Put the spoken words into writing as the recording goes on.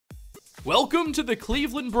Welcome to the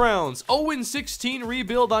Cleveland Browns 0-16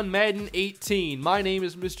 rebuild on Madden 18. My name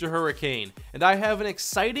is Mr. Hurricane, and I have an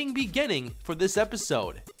exciting beginning for this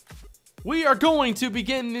episode. We are going to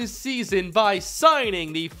begin this season by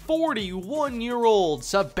signing the 41-year-old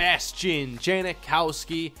Sebastian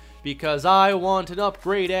Janikowski because I want an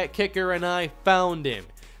upgrade at kicker and I found him.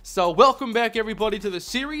 So welcome back everybody to the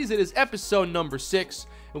series. It is episode number 6.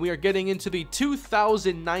 And we are getting into the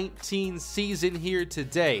 2019 season here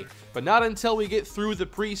today, but not until we get through the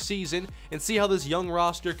preseason and see how this young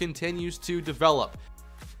roster continues to develop.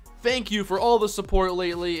 Thank you for all the support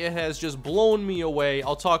lately. It has just blown me away.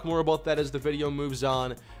 I'll talk more about that as the video moves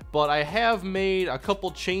on, but I have made a couple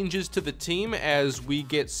changes to the team as we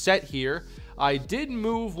get set here. I did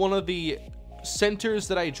move one of the centers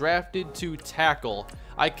that I drafted to tackle.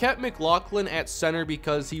 I kept McLaughlin at center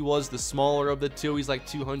because he was the smaller of the two. He's like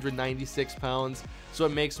 296 pounds, so it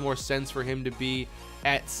makes more sense for him to be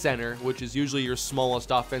at center, which is usually your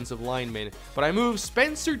smallest offensive lineman. But I moved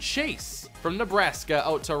Spencer Chase from Nebraska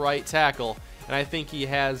out to right tackle, and I think he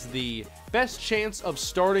has the best chance of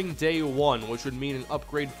starting day one, which would mean an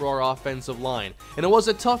upgrade for our offensive line. And it was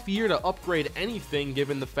a tough year to upgrade anything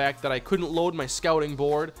given the fact that I couldn't load my scouting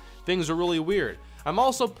board. Things are really weird. I'm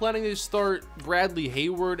also planning to start Bradley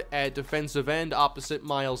Hayward at defensive end opposite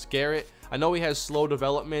Myles Garrett. I know he has slow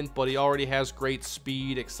development, but he already has great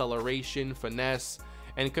speed, acceleration, finesse,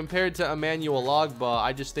 and compared to Emmanuel Ogbah,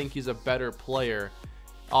 I just think he's a better player.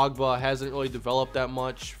 Ogbah hasn't really developed that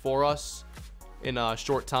much for us in a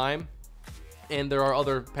short time, and there are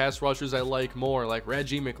other pass rushers I like more, like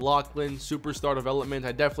Reggie McLaughlin, superstar development.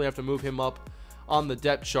 I definitely have to move him up on the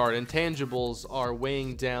depth chart. Intangibles are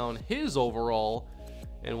weighing down his overall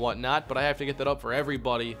and whatnot, but I have to get that up for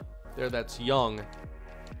everybody there that's young.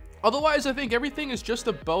 Otherwise, I think everything is just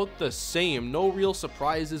about the same. No real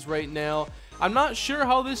surprises right now. I'm not sure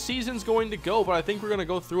how this season's going to go, but I think we're going to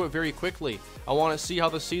go through it very quickly. I want to see how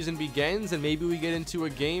the season begins, and maybe we get into a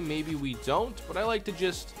game, maybe we don't, but I like to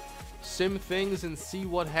just sim things and see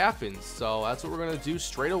what happens. So that's what we're going to do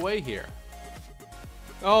straight away here.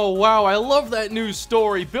 Oh, wow, I love that news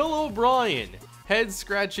story. Bill O'Brien.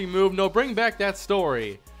 Head-scratching move. No, bring back that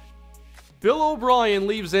story. Bill O'Brien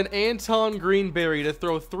leaves in Anton Greenberry to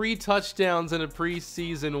throw 3 touchdowns in a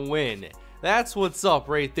preseason win. That's what's up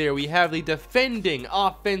right there. We have the defending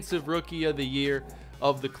Offensive Rookie of the Year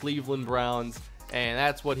of the Cleveland Browns, and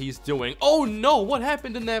that's what he's doing. Oh, no, what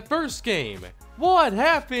happened in that first game? What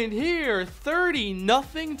happened here?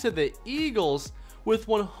 30-0 to the Eagles with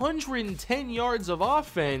 110 yards of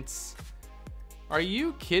offense. Are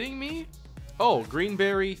you kidding me? Oh,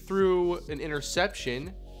 Greenberry threw an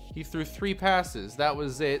interception. He threw 3 passes. That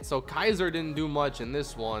was it. So Kaiser didn't do much in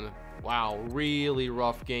this one. Wow, really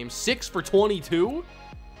rough game. 6 for 22?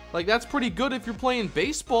 Like, that's pretty good if you're playing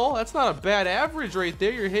baseball. That's not a bad average right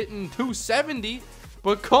there. You're hitting 270.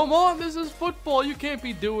 But come on, this is football. You can't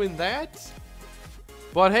be doing that.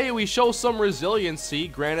 But hey, we show some resiliency.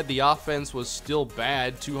 Granted, the offense was still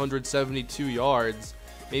bad, 272 yards.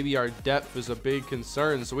 Maybe our depth is a big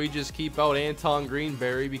concern, so we just keep out Anton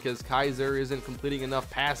Greenberry because Kaiser isn't completing enough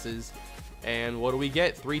passes. And what do we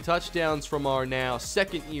get? 3 touchdowns from our now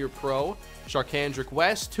second-year pro, Sharkandrick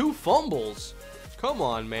West. 2 fumbles. Come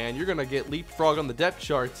on, man. You're going to get leapfrog on the depth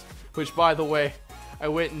charts, which, by the way, I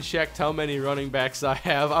went and checked how many running backs I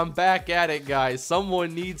have. I'm back at it, guys.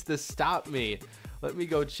 Someone needs to stop me. Let me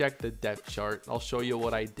go check the depth chart. I'll show you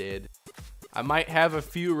what I did. I might have a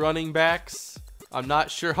few running backs. I'm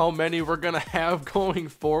not sure how many we're going to have going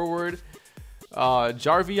forward.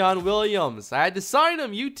 Jarvion Williams. I had to sign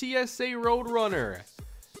him. UTSA Roadrunner.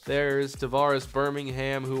 There's Tavares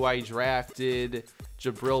Birmingham, who I drafted.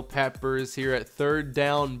 Jabril Peppers here at 3rd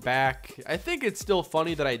down back. I think it's still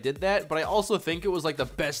funny that I did that, but I also think it was like the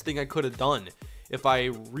best thing I could have done if I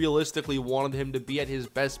realistically wanted him to be at his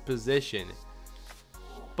best position.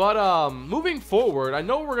 But moving forward, I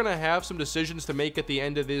know we're going to have some decisions to make at the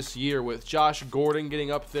end of this year with Josh Gordon getting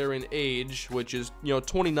up there in age, which is,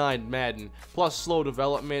 29 Madden, plus slow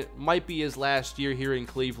development. Might be his last year here in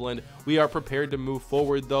Cleveland. We are prepared to move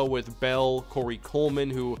forward, though, with Bell, Corey Coleman,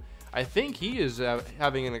 who I think he is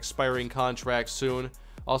having an expiring contract soon.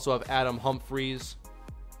 Also have Adam Humphries.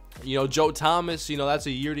 Joe Thomas, that's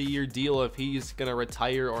a year-to-year deal if he's going to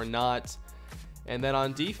retire or not. And then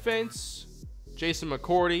on defense, Jason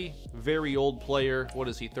McCourty, very old player. What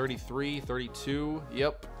is he, 33, 32?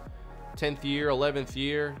 Yep. 10th year, 11th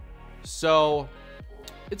year. So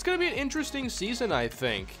it's going to be an interesting season, I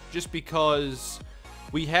think, just because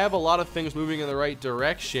we have a lot of things moving in the right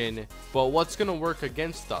direction, but what's going to work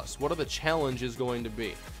against us? What are the challenges going to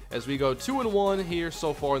be? as we go 2-1 here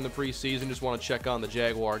so far in the preseason. Just want to check on the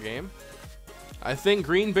Jaguar game. I think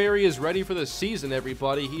Greenberry is ready for the season,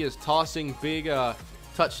 everybody. He is tossing big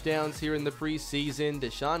touchdowns here in the preseason.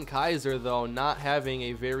 Deshaun Kaiser, though, not having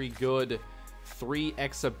a very good 3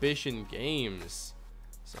 exhibition games.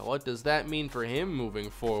 So what does that mean for him moving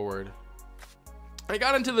forward? I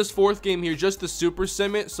got into this 4th game here just to super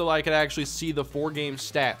sim it so I could actually see the 4-game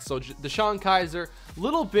stats. So Deshaun Kaiser, a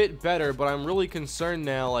little bit better, but I'm really concerned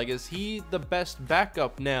now. Like, is he the best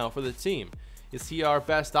backup now for the team? Is he our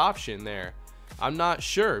best option there? I'm not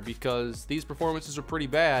sure, because these performances are pretty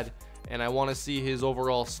bad, and I want to see his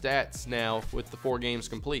overall stats now with the 4 games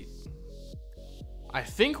complete. I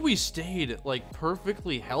think we stayed like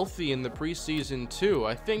perfectly healthy in the preseason too.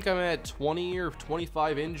 I think I'm at 20 or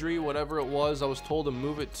 25 injury, whatever it was I was told to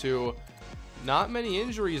move it to. Not many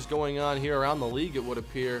injuries going on here around the league, it would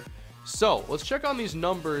appear. So let's check on these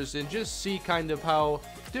numbers and just see kind of how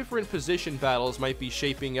different position battles might be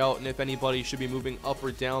shaping out, and if anybody should be moving up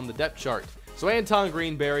or down the depth chart. So Anton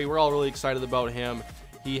Greenberry, we're all really excited about him.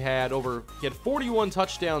 He had 41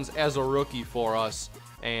 touchdowns as a rookie for us,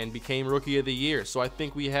 and became Rookie of the Year. So I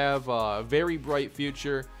think we have a very bright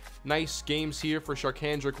future. Nice games here for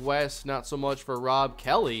Sharkhandrick West, not so much for Rob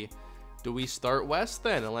Kelly. Do we start West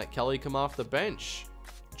then and let Kelly come off the bench?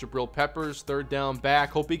 Jabril Peppers, 3rd down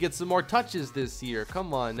back. Hope he gets some more touches this year.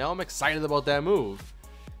 Come on, now I'm excited about that move.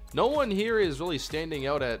 No one here is really standing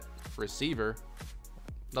out at receiver.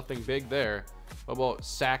 Nothing big there. What about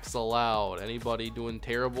sacks allowed? Anybody doing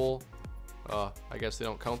terrible? I guess they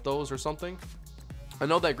don't count those or something. I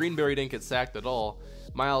know that Greenberry didn't get sacked at all.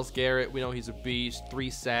 Myles Garrett, we know he's a beast. 3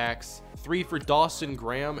 sacks. 3 for Dawson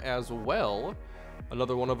Graham as well.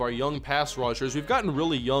 Another one of our young pass rushers. We've gotten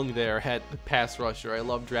really young there at pass rusher. I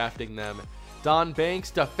love drafting them. Don Banks,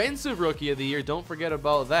 Defensive Rookie of the Year. Don't forget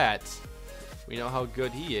about that. We know how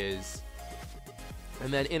good he is.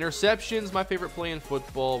 And then interceptions, my favorite play in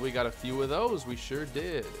football. We got a few of those. We sure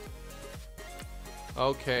did.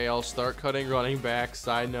 Okay, I'll start cutting running backs.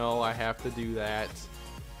 I know I have to do that.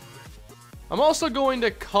 I'm also going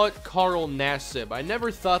to cut Carl Nassib. I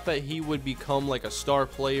never thought that he would become like a star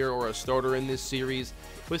player or a starter in this series.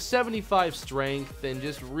 With 75 strength and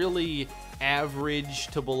just really average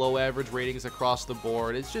to below average ratings across the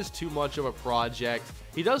board, it's just too much of a project.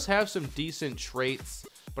 He does have some decent traits,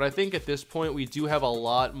 but I think at this point we do have a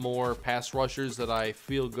lot more pass rushers that I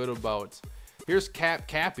feel good about. Here's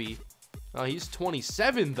Cappy. He's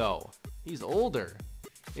 27 though. He's older.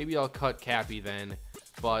 Maybe I'll cut Cappy then.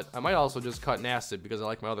 But I might also just cut Nassib because I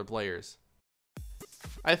like my other players.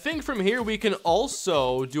 I think from here we can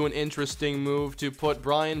also do an interesting move to put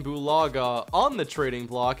Brian Bulaga on the trading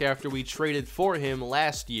block after we traded for him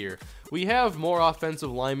last year. We have more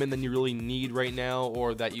offensive linemen than you really need right now,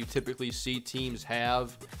 or that you typically see teams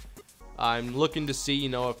have. I'm looking to see,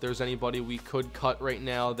 if there's anybody we could cut right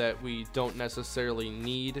now that we don't necessarily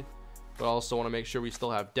need, but also want to make sure we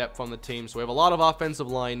still have depth on the team. So we have a lot of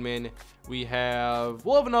offensive linemen. We'll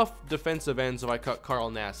have enough defensive ends if I cut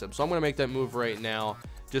Carl Nassib. So I'm going to make that move right now,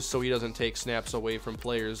 just so he doesn't take snaps away from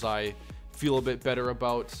players I feel a bit better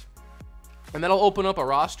about. And that'll open up a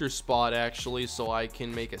roster spot, actually, so I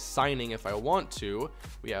can make a signing if I want to.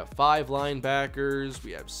 We have 5 linebackers,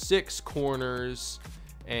 we have 6 corners,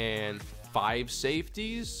 and 5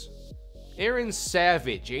 safeties. Aaron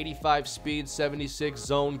Savage, 85 speed, 76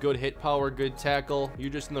 zone, good hit power, good tackle. You're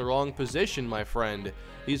just in the wrong position, my friend.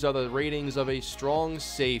 These are the ratings of a strong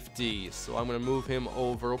safety, so I'm going to move him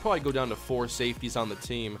over. We'll probably go down to 4 safeties on the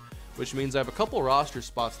team, which means I have a couple roster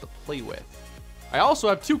spots to play with. I also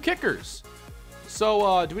have 2 kickers.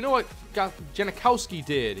 So, do we know what Janikowski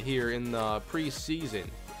did here in the preseason?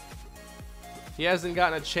 He hasn't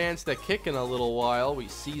gotten a chance to kick in a little while. We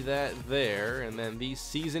see that there. And then these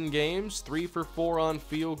season games, 3 for 4 on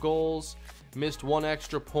field goals. Missed 1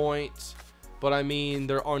 extra point. But I mean,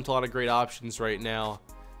 there aren't a lot of great options right now.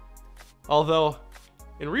 Although,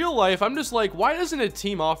 in real life, I'm just like, why doesn't a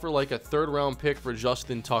team offer like a 3rd round pick for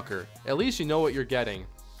Justin Tucker? At least you know what you're getting.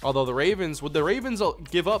 Although would the Ravens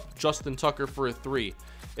give up Justin Tucker for a 3?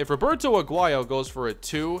 If Roberto Aguayo goes for a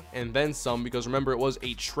 2 and then some, because remember it was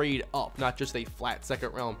a trade up, not just a flat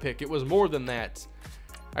 2nd round pick. It was more than that.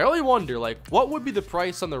 I really wonder, like, what would be the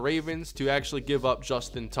price on the Ravens to actually give up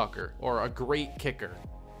Justin Tucker or a great kicker?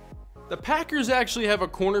 The Packers actually have a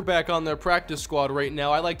cornerback on their practice squad right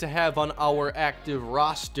now I like to have on our active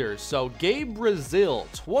roster. So Gabe Brazil,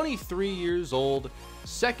 23 years old,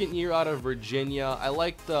 2nd year out of Virginia. I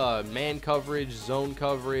like the man coverage, zone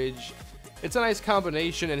coverage. It's a nice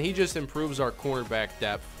combination, and he just improves our cornerback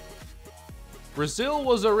depth. Brazil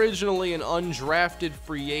was originally an undrafted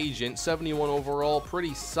free agent, 71 overall,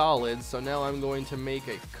 pretty solid. So now I'm going to make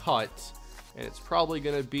a cut, and it's probably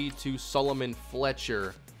going to be to Solomon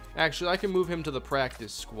Fletcher. Actually, I can move him to the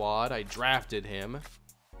practice squad. I drafted him.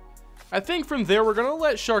 I think from there, we're going to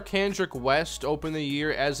let Sharkhandrick West open the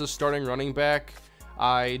year as a starting running back.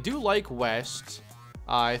 I do like West.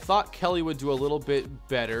 I thought Kelly would do a little bit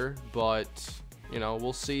better, but, you know,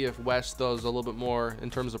 we'll see if West does a little bit more in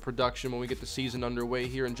terms of production when we get the season underway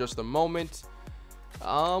here in just a moment.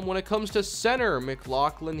 When it comes to center,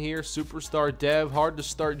 McLaughlin here, superstar dev. Hard to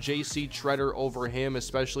start J.C. Treader over him,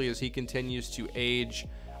 especially as he continues to age.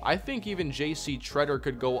 I think even J.C. Treader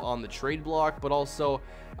could go on the trade block, but also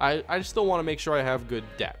I still want to make sure I have good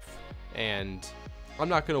depth. And I'm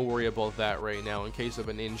not going to worry about that right now in case of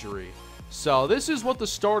an injury. So this is what the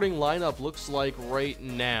starting lineup looks like right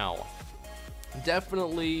now.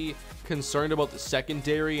 Definitely concerned about the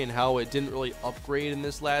secondary and how it didn't really upgrade in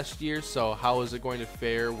this last year. So how is it going to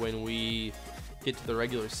fare when we get to the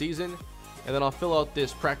regular season? And then I'll fill out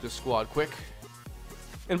this practice squad quick.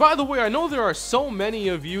 And by the way, I know there are so many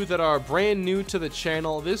of you that are brand new to the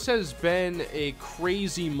channel. This has been a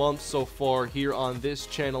crazy month so far here on this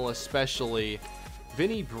channel especially.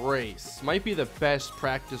 Vinny Brace might be the best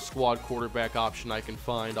practice squad quarterback option I can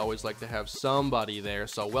find. Always like to have somebody there,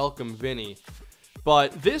 so welcome Vinny.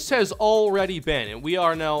 But this has already been, and we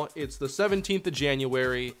are now, it's the 17th of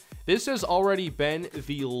January. This has already been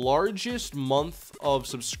the largest month of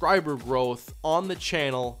subscriber growth on the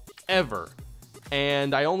channel ever.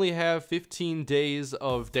 And I only have 15 days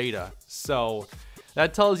of data, so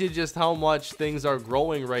that tells you just how much things are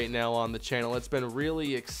growing right now on the channel. It's been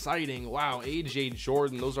really exciting. Wow, AJ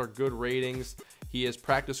Jordan, those are good ratings. He is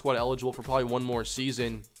practice squad eligible for probably one more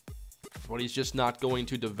season, but he's just not going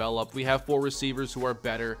to develop. We have 4 receivers who are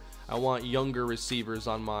better. I want younger receivers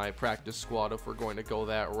on my practice squad if we're going to go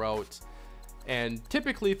that route. And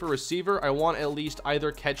typically for receiver, I want at least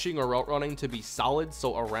either catching or route running to be solid,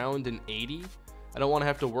 so around an 80. I don't want to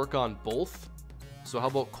have to work on both. So how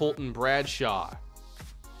about Colton Bradshaw?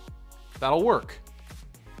 That'll work.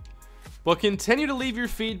 But continue to leave your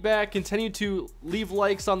feedback, continue to leave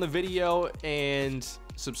likes on the video, and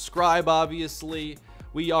subscribe, obviously.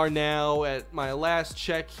 We are now, at my last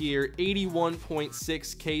check here,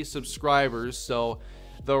 81.6K subscribers, so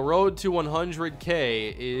the road to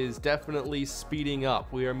 100K is definitely speeding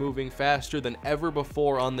up. We are moving faster than ever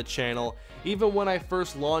before on the channel. Even when I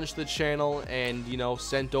first launched the channel and, you know,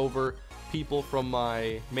 sent over people from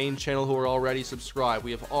my main channel who are already subscribed,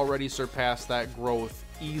 we have already surpassed that growth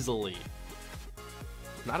easily.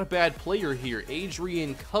 Not a bad player here,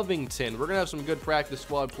 Adrian Covington. We're going to have some good practice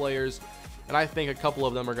squad players, and I think a couple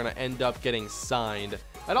of them are going to end up getting signed.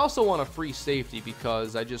 I'd also want a free safety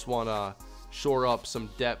because I just want to shore up some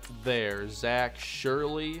depth there. Zach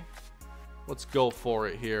Shirley. Let's go for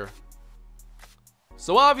it here.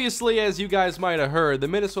 So obviously, as you guys might have heard, the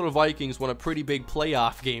Minnesota Vikings won a pretty big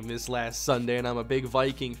playoff game this last Sunday, and I'm a big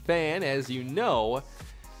Viking fan, as you know.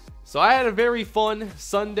 So I had a very fun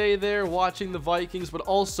Sunday there watching the Vikings, but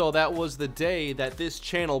also that was the day that this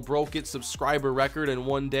channel broke its subscriber record in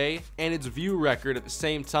one day and its view record at the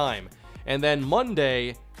same time. And then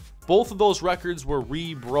Monday, both of those records were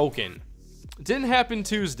re-broken. It didn't happen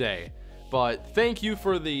Tuesday, but thank you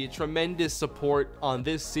for the tremendous support on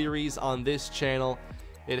this series, on this channel.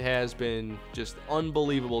 It has been just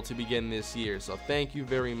unbelievable to begin this year, so thank you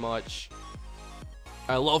very much.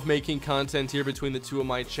 I love making content here between the two of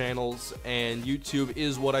my channels, and YouTube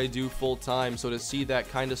is what I do full time, so to see that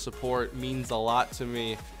kind of support means a lot to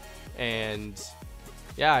me. And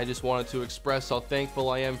yeah, I just wanted to express how thankful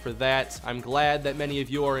I am for that. I'm glad that many of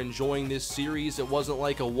you are enjoying this series. It wasn't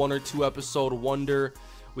like a 1 or 2 episode wonder.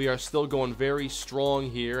 We are still going very strong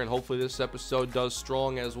here, and hopefully this episode does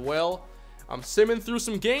strong as well. I'm simming through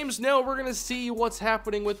some games now. We're going to see what's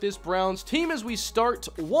happening with this Browns team as we start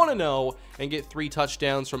 1-0 and get 3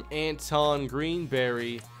 touchdowns from Anton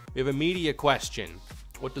Greenberry. We have a media question.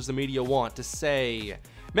 What does the media want to say?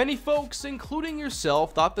 Many folks, including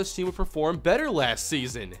yourself, thought this team would perform better last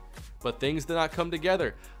season, but things did not come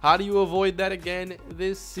together. How do you avoid that again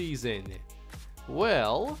this season?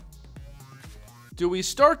 Well, do we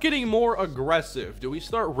start getting more aggressive? Do we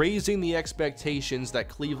start raising the expectations that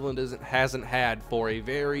Cleveland hasn't had for a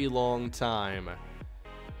very long time?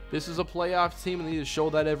 This is a playoff team and they need to show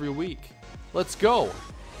that every week. Let's go.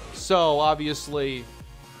 So, obviously,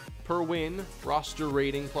 per win, roster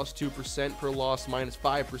rating plus 2%, per loss minus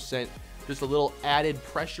 5%. Just a little added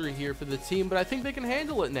pressure here for the team, but I think they can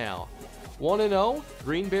handle it now. 1-0,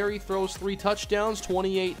 Greenberry throws 3 touchdowns,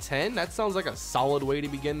 28-10. That sounds like a solid way to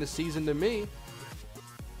begin the season to me.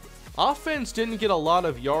 Offense didn't get a lot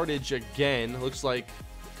of yardage again. Looks like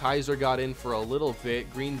Kaiser got in for a little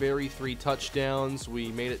bit. Greenberry 3 touchdowns. We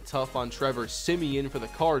made it tough on Trevor Siemian for the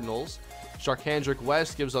Cardinals. Sharkhandrick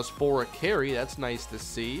West gives us 4 a carry. That's nice to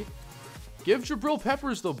see. Give Jabril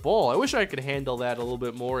Peppers the ball. I wish I could handle that a little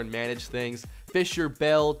bit more and manage things. Fisher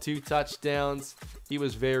Bell 2 touchdowns. He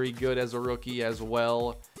was very good as a rookie as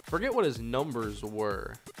well. Forget what his numbers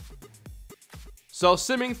were. So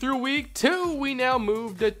simming through week 2, we now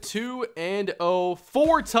move to 2-0.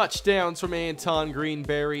 4 touchdowns from Anton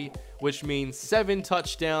Greenberry, which means 7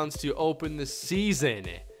 touchdowns to open the season.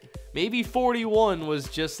 Maybe 41 was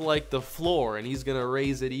just like the floor, and he's going to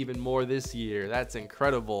raise it even more this year. That's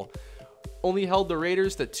incredible. Only held the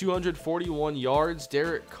Raiders to 241 yards.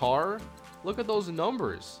 Derek Carr, look at those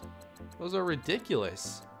numbers. Those are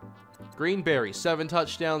ridiculous. Greenberry, 7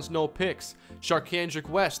 touchdowns, no picks. Sharkhandrick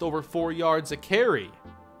West, over 4 yards a carry.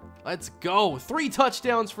 Let's go. 3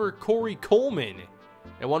 touchdowns for Corey Coleman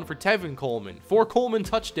and 1 for Tevin Coleman. 4 Coleman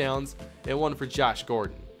touchdowns and 1 for Josh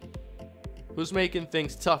Gordon. Who's making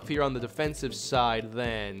things tough here on the defensive side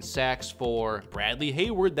then? Sacks for Bradley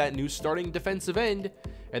Hayward, that new starting defensive end.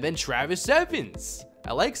 And then Travis Evans.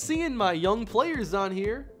 I like seeing my young players on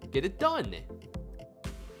here get it done.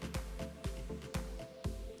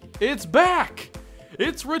 It's back!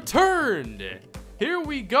 It's returned! Here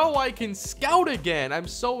we go, I can scout again. I'm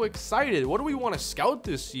so excited. What do we want to scout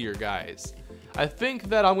this year, guys? I think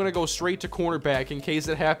that I'm going to go straight to cornerback in case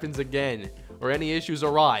it happens again or any issues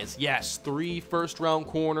arise. Yes, 3 first-round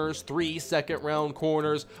corners, 3 second-round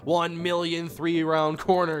corners, 1 million 3-round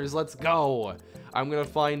corners. Let's go. I'm going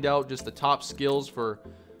to find out just the top skills for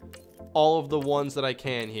all of the ones that I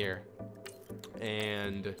can here.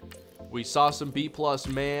 And we saw some B+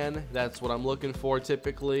 man. That's what I'm looking for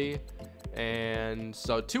typically. And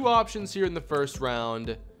so 2 options here in the first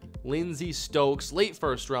round. Lindsey Stokes, late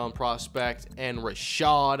first round prospect, and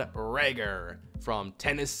Rashad Rager from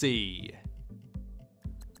Tennessee.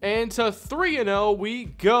 And to 3-0 we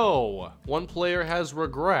go. 1 player has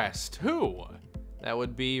regressed. Who? That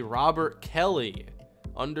would be Robert Kelly,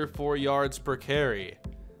 under 4 yards per carry.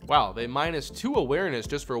 Wow, they -2 awareness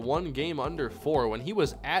just for 1 game under 4 when he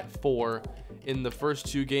was at 4 in the first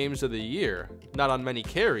 2 games of the year. Not on many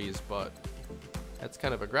carries, but that's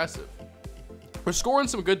kind of aggressive. We're scoring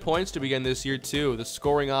some good points to begin this year too. The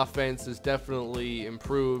scoring offense is definitely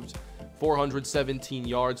improved. 417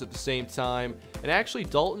 yards at the same time. And actually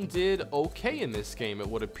Dalton did okay in this game, it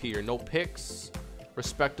would appear. No picks,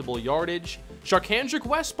 respectable yardage. Sharkhandrick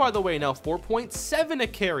West, by the way, now 4.7 a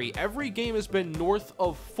carry. Every game has been north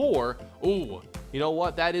of 4. Ooh, you know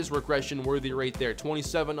what? That is regression worthy right there.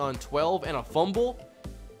 27 on 12 and a fumble.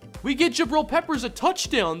 We get Jabril Peppers a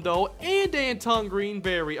touchdown, though, and Anton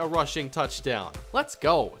Greenberry a rushing touchdown. Let's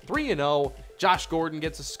go. 3-0. Josh Gordon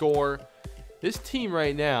gets a score. This team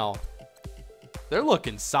right now, they're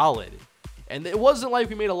looking solid. And it wasn't like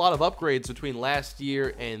we made a lot of upgrades between last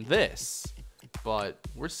year and this, but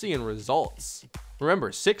we're seeing results.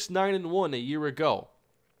 Remember, 6-9-1 a year ago.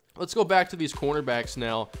 Let's go back to these cornerbacks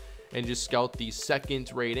now and just scout these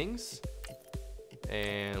second ratings.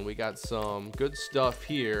 And we got some good stuff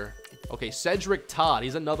here. Okay, Cedric Todd,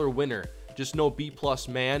 he's another winner. Just no B+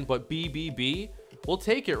 man, but BBB, we'll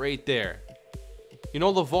take it right there. You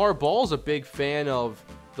know, LeVar Ball's a big fan of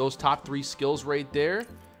those top 3 skills right there.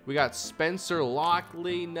 We got Spencer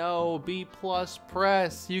Lockley, no, B+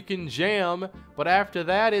 press, you can jam, but after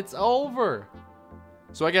that, it's over.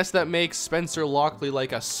 So I guess that makes Spencer Lockley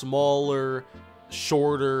like a smaller,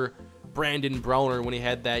 shorter Brandon Browner when he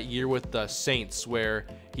had that year with the Saints where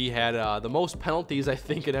he had the most penalties, I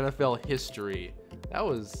think, in NFL history. That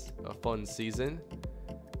was a fun season.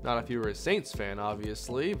 Not if you were a Saints fan,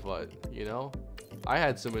 obviously, but, you know, I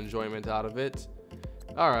had some enjoyment out of it.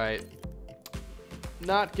 All right.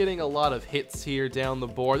 Not getting a lot of hits here down the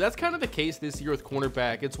board. That's kind of the case this year with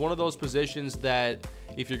cornerback. It's one of those positions that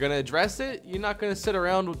if you're going to address it, you're not going to sit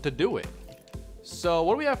around to do it. So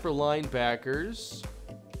what do we have for linebackers?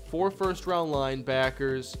 4 first-round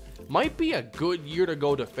linebackers. Might be a good year to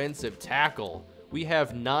go defensive tackle. We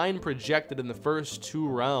have 9 projected in the first 2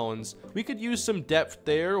 rounds. We could use some depth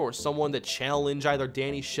there or someone to challenge either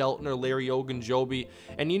Danny Shelton or Larry Ogunjobi.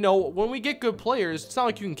 And you know, when we get good players, it's not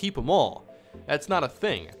like you can keep them all. That's not a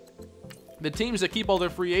thing. The teams that keep all their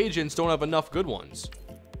free agents don't have enough good ones.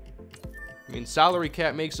 I mean, salary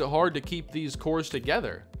cap makes it hard to keep these cores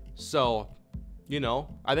together. So, you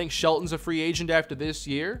know, I think Shelton's a free agent after this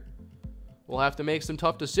year. We'll have to make some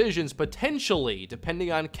tough decisions, potentially,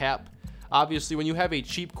 depending on cap. Obviously, when you have a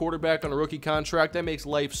cheap quarterback on a rookie contract, that makes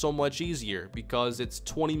life so much easier because it's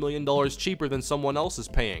 $20 million cheaper than someone else is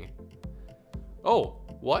paying. Oh,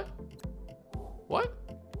 what? What?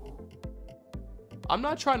 I'm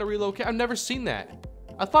not trying to relocate. I've never seen that.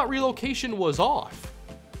 I thought relocation was off.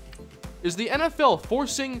 Is the NFL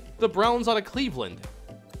forcing the Browns out of Cleveland?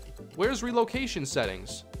 Where's relocation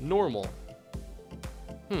settings? Normal.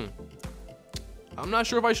 I'm not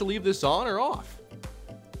sure if I should leave this on or off.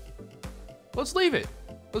 Let's leave it.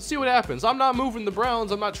 Let's see what happens. I'm not moving the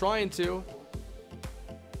Browns. I'm not trying to.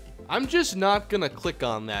 I'm just not going to click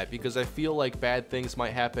on that because I feel like bad things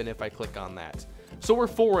might happen if I click on that. So we're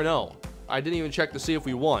 4-0. I didn't even check to see if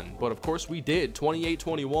we won, but of course we did.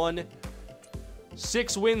 28-21.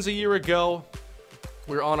 6 wins a year ago.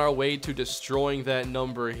 We're on our way to destroying that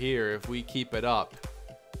number here if we keep it up.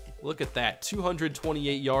 Look at that.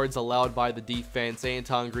 228 yards allowed by the defense.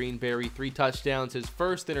 Anton Greenberry, 3 touchdowns, his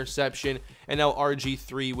first interception, and now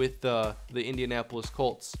RG3 with the Indianapolis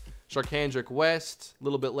Colts. Sharkandrick West, a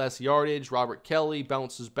little bit less yardage. Robert Kelly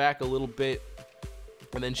bounces back a little bit.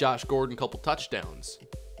 And then Josh Gordon, couple touchdowns.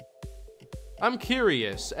 I'm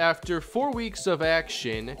curious, after 4 weeks of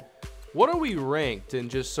action, what are we ranked in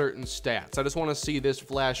just certain stats? I just want to see this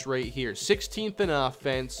flash right here. 16th in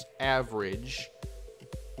offense, average.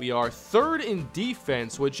 We are 3rd in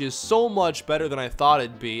defense, which is so much better than I thought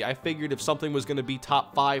it'd be. I figured if something was going to be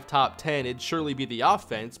top 5, top 10, it'd surely be the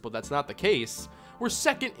offense, but that's not the case. We're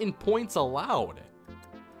 2nd in points allowed.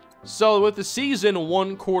 So with the season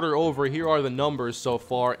 1 quarter over, here are the numbers so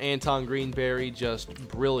far. Anton Greenberry, just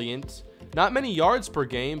brilliant. Not many yards per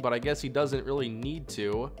game, but I guess he doesn't really need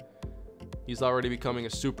to. He's already becoming a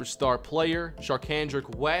superstar player.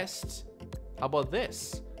 Sharkandrick West, how about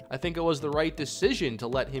this? I think it was the right decision to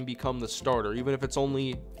let him become the starter, even if it's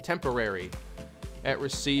only temporary. At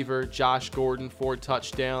receiver, Josh Gordon, 4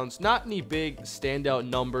 touchdowns. Not any big standout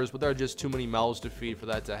numbers, but there are just too many mouths to feed for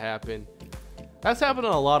that to happen. That's happened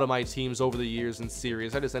on a lot of my teams over the years in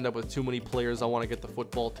series. I just end up with too many players I want to get the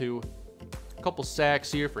football to. A couple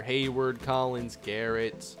sacks here for Hayward, Collins,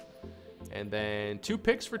 Garrett. And then 2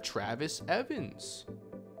 picks for Travis Evans.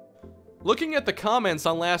 Looking at the comments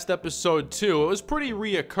on last episode too, it was pretty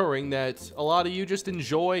reoccurring that a lot of you just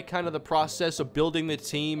enjoy kind of the process of building the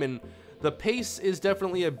team, and the pace is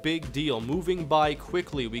definitely a big deal. Moving by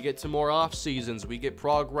quickly, we get to more off seasons, we get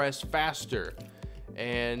progress faster.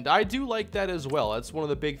 And I do like that as well. That's one of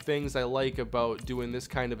the big things I like about doing this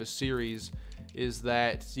kind of a series, is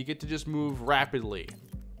that you get to just move rapidly.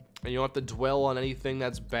 And you don't have to dwell on anything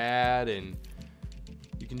that's bad, and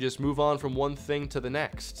you can just move on from one thing to the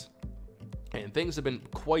next. And things have been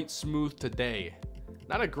quite smooth today.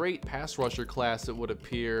 Not a great pass rusher class, it would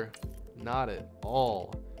appear. Not at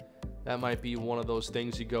all. That might be one of those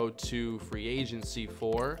things you go to free agency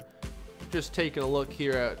for. Just taking a look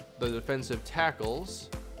here at the defensive tackles.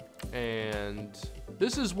 And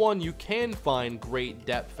this is one you can find great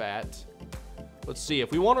depth at. Let's see,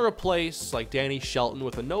 if we want to replace like Danny Shelton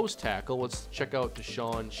with a nose tackle, let's check out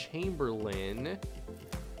Deshaun Chamberlain.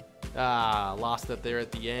 Lost it there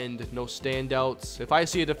at the end. No standouts. If I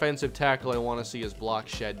see a defensive tackle, I want to see his block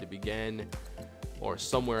shed to begin, or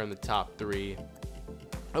somewhere in the top 3.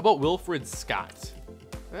 How about Wilfred Scott?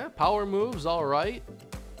 Power moves, all right.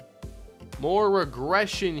 More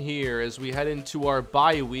regression here as we head into our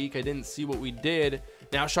bye week. I didn't see what we did.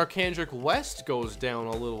 Now Sharkandrick West goes down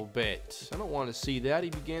a little bit. I don't want to see that. He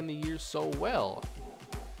began the year so well.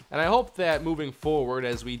 And I hope that moving forward,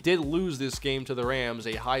 as we did lose this game to the Rams,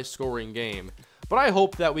 a high-scoring game, but I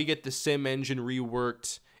hope that we get the sim engine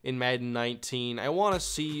reworked in Madden 19. I want to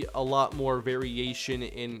see a lot more variation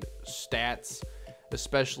in stats,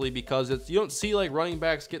 especially because you don't see like running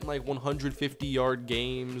backs getting like 150-yard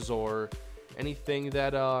games or anything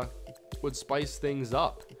that would spice things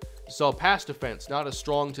up. So pass defense, not as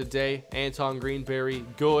strong today. Anton Greenberry,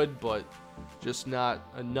 good, but just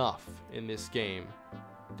not enough in this game.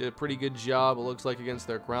 Did a pretty good job, it looks like, against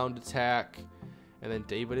their ground attack. And then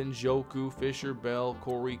David Njoku, Fisher Bell,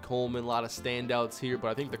 Corey Coleman, a lot of standouts here. But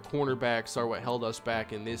I think the cornerbacks are what held us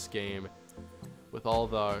back in this game with all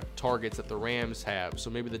the targets that the Rams have. So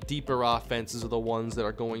maybe the deeper offenses are the ones that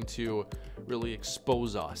are going to really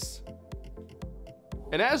expose us.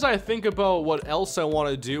 And as I think about what else I want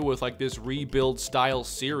to do with like this rebuild style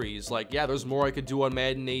series, like, yeah, there's more I could do on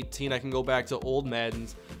Madden 18. I can go back to old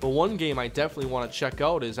Maddens. But one game I definitely want to check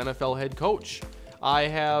out is NFL Head Coach. I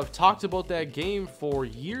have talked about that game for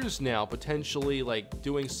years now, potentially like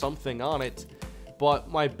doing something on it. But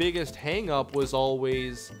my biggest hang up was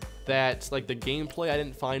always that like the gameplay I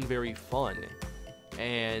didn't find very fun.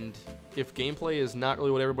 And if gameplay is not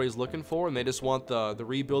really what everybody's looking for and they just want the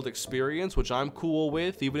rebuild experience, which I'm cool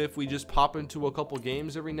with, even if we just pop into a couple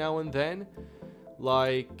games every now and then,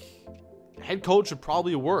 like, head coach would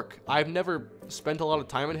probably work. I've never spent a lot of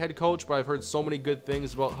time in head coach, but I've heard so many good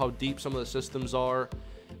things about how deep some of the systems are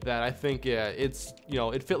that I think it's, you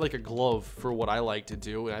know, it fit like a glove for what I like to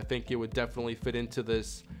do, and I think it would definitely fit into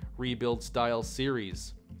this rebuild style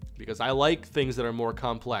series because I like things that are more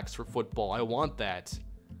complex for football. I want that.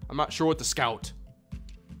 I'm not sure what to scout.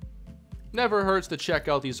 Never hurts to check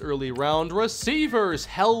out these early round receivers.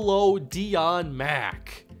 Hello, Dion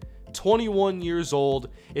Mack. 21 years old.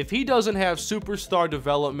 If he doesn't have superstar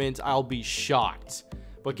development, I'll be shocked.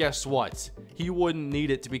 But guess what? He wouldn't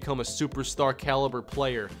need it to become a superstar caliber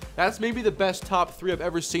player. That's maybe the best top 3 I've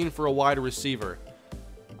ever seen for a wide receiver.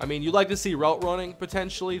 I mean, you'd like to see route running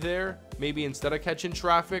potentially there, maybe instead of catching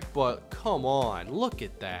traffic, but come on, look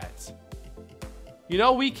at that. You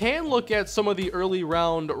know, we can look at some of the early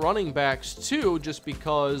round running backs too, just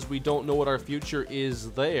because we don't know what our future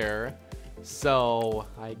is there. So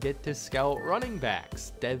I get to scout running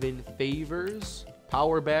backs. Devin Favors.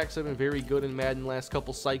 Power backs have been very good in Madden last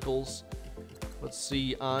couple cycles. Let's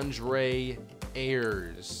see, Andre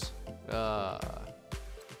Ayers.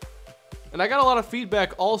 And I got a lot of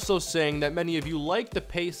feedback also saying that many of you like the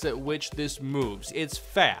pace at which this moves. It's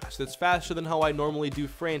fast. It's faster than how I normally do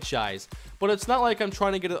franchise. But it's not like I'm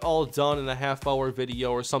trying to get it all done in a half-hour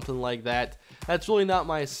video or something like that. That's really not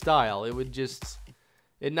my style. It would just...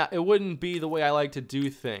 It wouldn't be the way I like to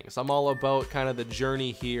do things. I'm all about kind of the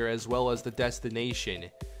journey here as well as the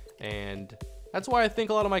destination. And that's why I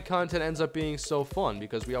think a lot of my content ends up being so fun,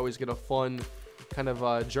 because we always get a fun kind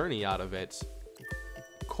of journey out of it.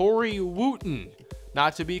 Corey Wooten,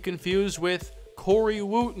 not to be confused with Corey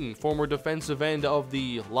Wooten, former defensive end of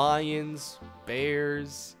the Lions,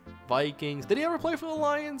 Bears, Vikings. Did he ever play for the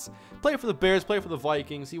Lions? Play for the Bears, play for the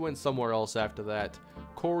Vikings. He went somewhere else after that.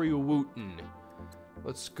 Corey Wooten.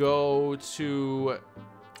 Let's go to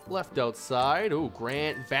left outside. Oh,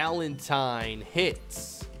 Grant Valentine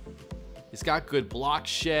hits. He's got good block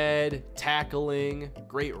shed, tackling,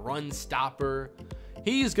 great run stopper.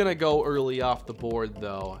 He's going to go early off the board,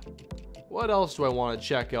 though. What else do I want to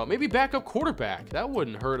check out? Maybe backup quarterback. That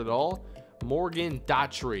wouldn't hurt at all. Morgan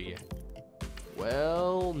Daughtry.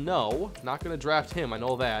 Well, no. Not going to draft him. I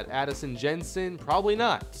know that. Addison Jensen? Probably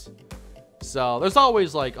not. So, there's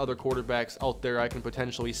always, like, other quarterbacks out there I can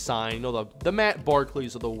potentially sign. You know, the Matt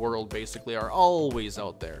Barkleys of the world, basically, are always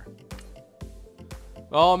out there.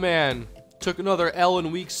 Oh, man. Took another L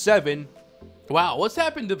in Week 7. Wow, what's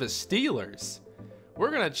happened to the Steelers? We're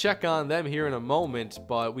going to check on them here in a moment,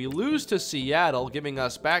 but we lose to Seattle, giving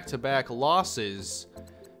us back-to-back losses.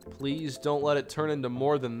 Please don't let it turn into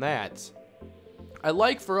more than that. I'd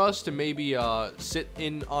like for us to maybe sit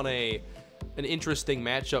in on an interesting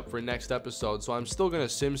matchup for next episode, so I'm still going to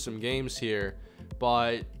sim some games here,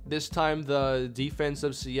 but this time the defense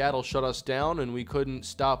of Seattle shut us down and we couldn't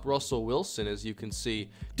stop Russell Wilson, as you can see.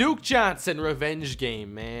 Duke Johnson revenge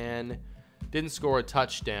game, man. Didn't score a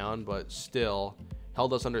touchdown, but still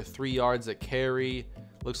held us under 3 yards a carry.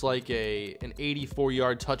 Looks like an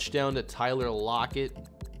 84-yard touchdown to Tyler Lockett.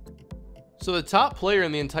 So the top player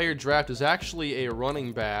in the entire draft is actually a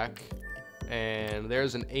running back. And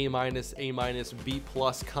there's an A-, A-, B+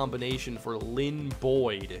 combination for Lynn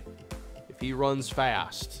Boyd. If he runs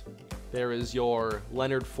fast, there is your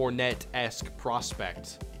Leonard Fournette-esque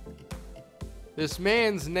prospect. This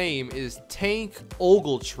man's name is Tank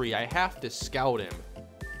Ogletree. I have to scout him.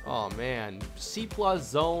 Oh, man. C+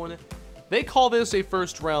 zone. They call this a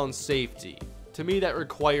first-round safety. To me, that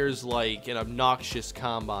requires, like, an obnoxious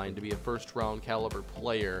combine to be a first-round caliber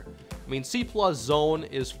player. I mean, C+ zone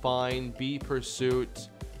is fine, B pursuit,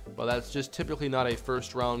 but that's just typically not a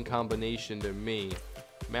first-round combination to me.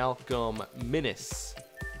 Malcolm Minnis.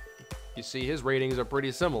 You see, his ratings are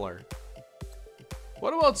pretty similar.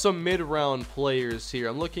 What about some mid-round players here?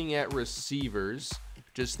 I'm looking at receivers,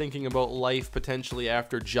 just thinking about life potentially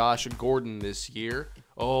after Josh Gordon this year.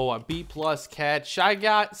 Oh, a B+ catch. I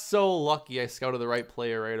got so lucky I scouted the right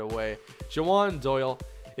player right away. Jawan Doyle.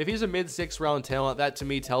 If he's a mid-6 round talent, that to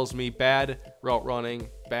me tells me bad route running,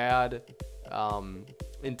 bad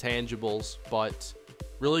intangibles, but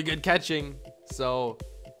really good catching. So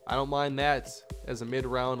I don't mind that as a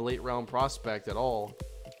mid-round, late-round prospect at all.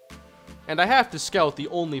 And I have to scout the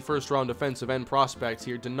only first-round defensive end prospect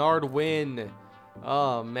here, Denard Wynn.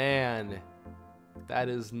 Oh, man. That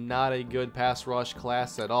is not a good pass rush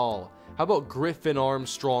class at all. How about Griffin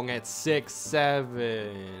Armstrong at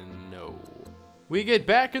 6'7"? No. We get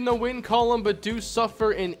back in the win column, but do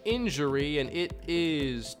suffer an injury, and it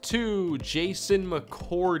is to Jason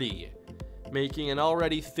McCourty, making an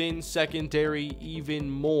already thin secondary even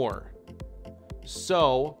more.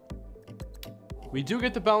 So, we do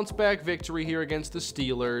get the bounce back victory here against the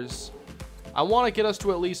Steelers. I want to get us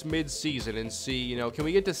to at least mid-season and see, you know, can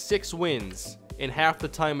we get to 6 wins in half the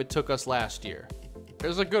time it took us last year?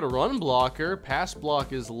 There's a good run blocker. Pass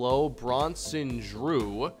block is low. Bronson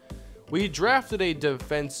Drew. We drafted a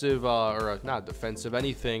defensive, not defensive,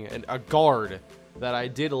 anything, a guard that I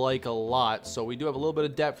did like a lot. So we do have a little bit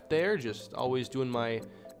of depth there. Just always doing my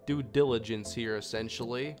due diligence here,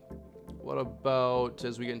 essentially. What about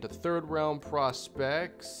as we get into 3rd round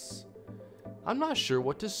prospects? I'm not sure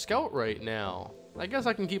what to scout right now. I guess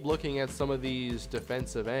I can keep looking at some of these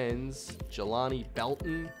defensive ends. Jelani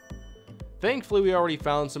Belton. Thankfully, we already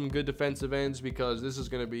found some good defensive ends because this is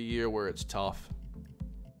going to be a year where it's tough.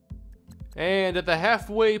 And at the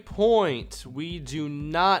halfway point, we do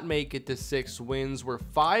not make it to 6 wins. We're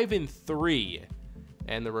 5-3.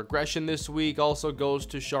 And the regression this week also goes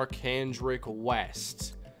to Sharkhandrick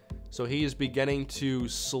West. So he is beginning to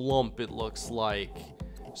slump, it looks like.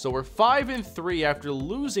 So we're 5-3 after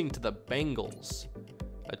losing to the Bengals,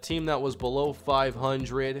 a team that was below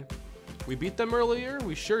 500. We beat them earlier,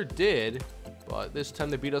 we sure did, but this time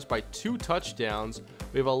they beat us by 2 touchdowns.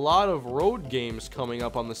 We have a lot of road games coming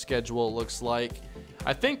up on the schedule, it looks like.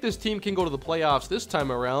 I think this team can go to the playoffs this time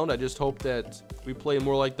around. I just hope that we play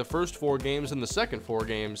more like the first 4 games than the second 4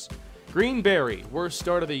 games. Greenberry, worst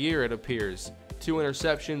start of the year, it appears. 2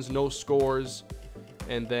 interceptions, no scores.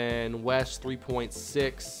 And then West,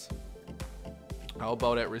 3.6. How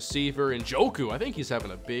about at receiver? Njoku, I think he's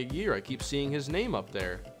having a big year. I keep seeing his name up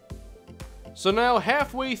there. So now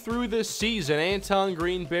halfway through this season, Anton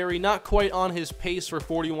Greenberry not quite on his pace for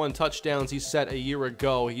 41 touchdowns he set a year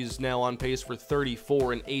ago. He's now on pace for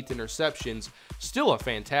 34 and 8 interceptions. Still a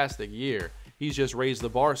fantastic year. He's just raised the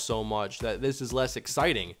bar so much that this is less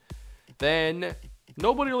exciting. Then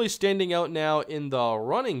nobody really standing out now in the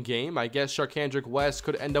running game. I guess Sharkhandrick West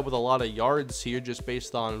could end up with a lot of yards here just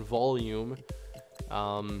based on volume.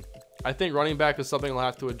 I think running back is something I'll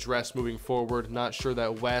have to address moving forward. Not sure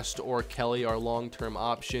that West or Kelly are long-term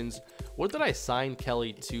options. What did I sign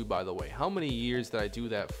Kelly to, by the way? How many years did I do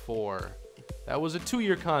that for? That was a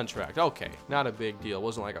 2-year contract. Okay, not a big deal. It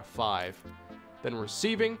wasn't like a 5. Then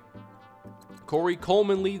receiving. Corey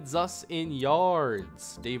Coleman leads us in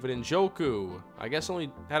yards. David Njoku, I guess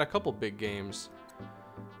only had a couple big games.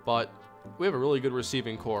 But we have a really good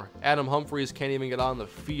receiving core. Adam Humphries can't even get on the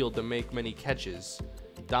field to make many catches.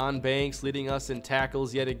 Don Banks leading us in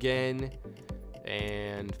tackles yet again.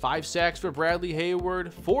 And 5 sacks for Bradley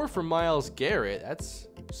Hayward. 4 for Myles Garrett. That's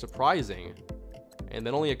surprising. And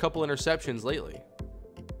then only a couple interceptions lately.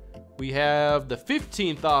 We have the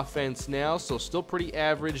 15th offense now, so still pretty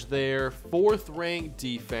average there. 4th ranked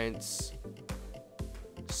defense.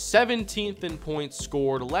 17th in points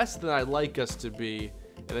scored, less than I'd like us to be.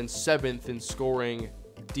 And then 7th in scoring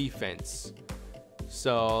defense.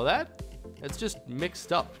 So that's just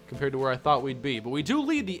mixed up compared to where I thought we'd be. But we do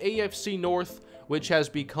lead the AFC North, which has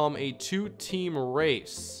become a 2-team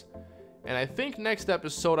race. And I think next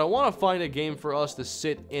episode, I want to find a game for us to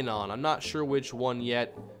sit in on. I'm not sure which one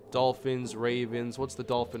yet. Dolphins, Ravens. What's the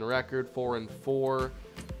Dolphin record? 4-4.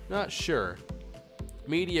 Not sure.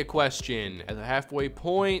 Media question. At the halfway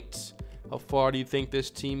point, how far do you think this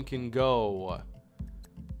team can go?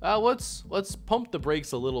 Let's pump the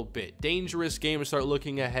brakes a little bit. Dangerous game to start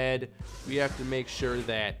looking ahead. We have to make sure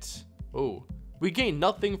that... Oh, we gain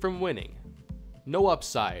nothing from winning. No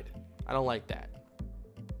upside. I don't like that.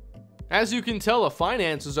 As you can tell, the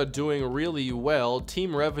finances are doing really well.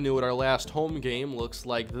 Team revenue at our last home game looks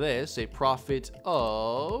like this. A profit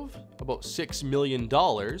of about $6 million.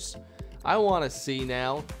 I want to see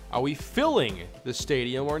now, are we filling the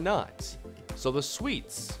stadium or not? So the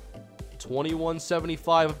suites,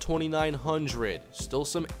 $2,175 of $2,900. Still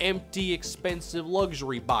some empty, expensive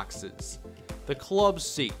luxury boxes. The club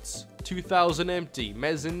seats, $2,000 empty.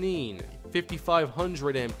 Mezzanine,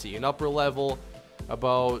 $5,500 empty. And upper level,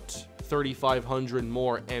 about $3,500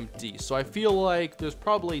 more empty. So I feel like there's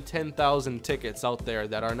probably 10,000 tickets out there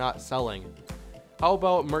that are not selling. How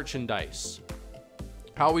about merchandise?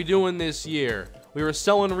 How are we doing this year? We were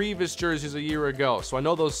selling Revis jerseys a year ago, so I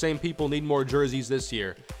know those same people need more jerseys this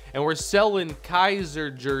year. And we're selling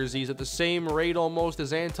Kaiser jerseys at the same rate almost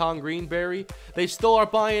as Anton Greenberry. They still are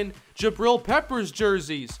buying Jabril Peppers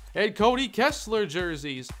jerseys and Cody Kessler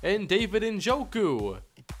jerseys and David Njoku.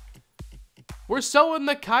 We're selling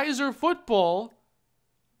the Kaiser football.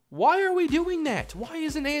 Why are we doing that? Why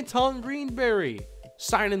isn't Anton Greenberry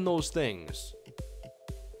signing those things?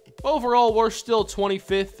 Overall, we're still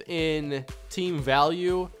 25th in team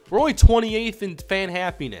value. We're only 28th in fan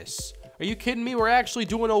happiness. Are you kidding me? We're actually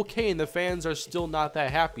doing okay, and the fans are still not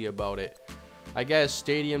that happy about it. I guess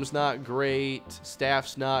stadium's not great,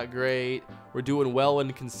 staff's not great. We're doing well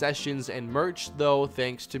in concessions and merch, though,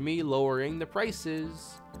 thanks to me lowering the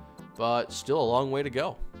prices. But still a long way to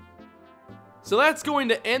go. So that's going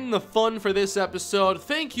to end the fun for this episode.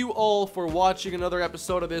 Thank you all for watching another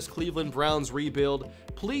episode of this Cleveland Browns rebuild.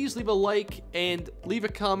 Please leave a like and leave a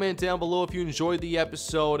comment down below if you enjoyed the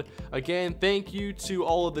episode. Again, thank you to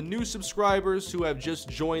all of the new subscribers who have just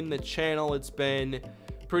joined the channel. It's been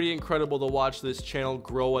pretty incredible to watch this channel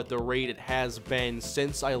grow at the rate it has been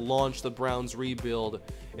since I launched the Browns rebuild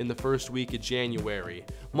in the first week of January.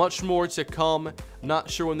 Much more to come. Not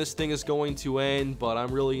sure when this thing is going to end, but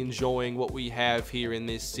I'm really enjoying what we have here in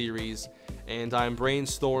this series, and I'm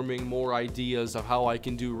brainstorming more ideas of how I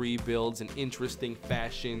can do rebuilds in interesting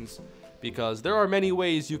fashions, because there are many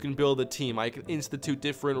ways you can build a team. I can institute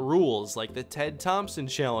different rules, like the Ted Thompson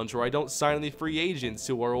challenge, where I don't sign any free agents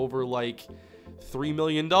who are over like $3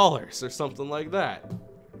 million or something like that.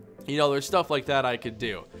 You know, there's stuff like that I could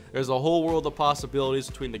do. There's a whole world of possibilities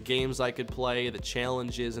between the games I could play, the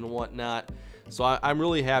challenges and whatnot. So I'm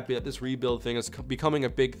really happy that this rebuild thing is becoming a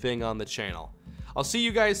big thing on the channel. I'll see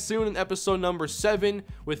you guys soon in episode number 7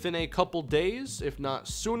 within a couple days, if not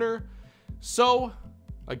sooner. So,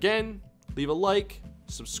 again, leave a like,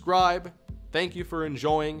 subscribe. Thank you for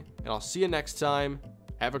enjoying, and I'll see you next time.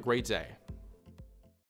 Have a great day.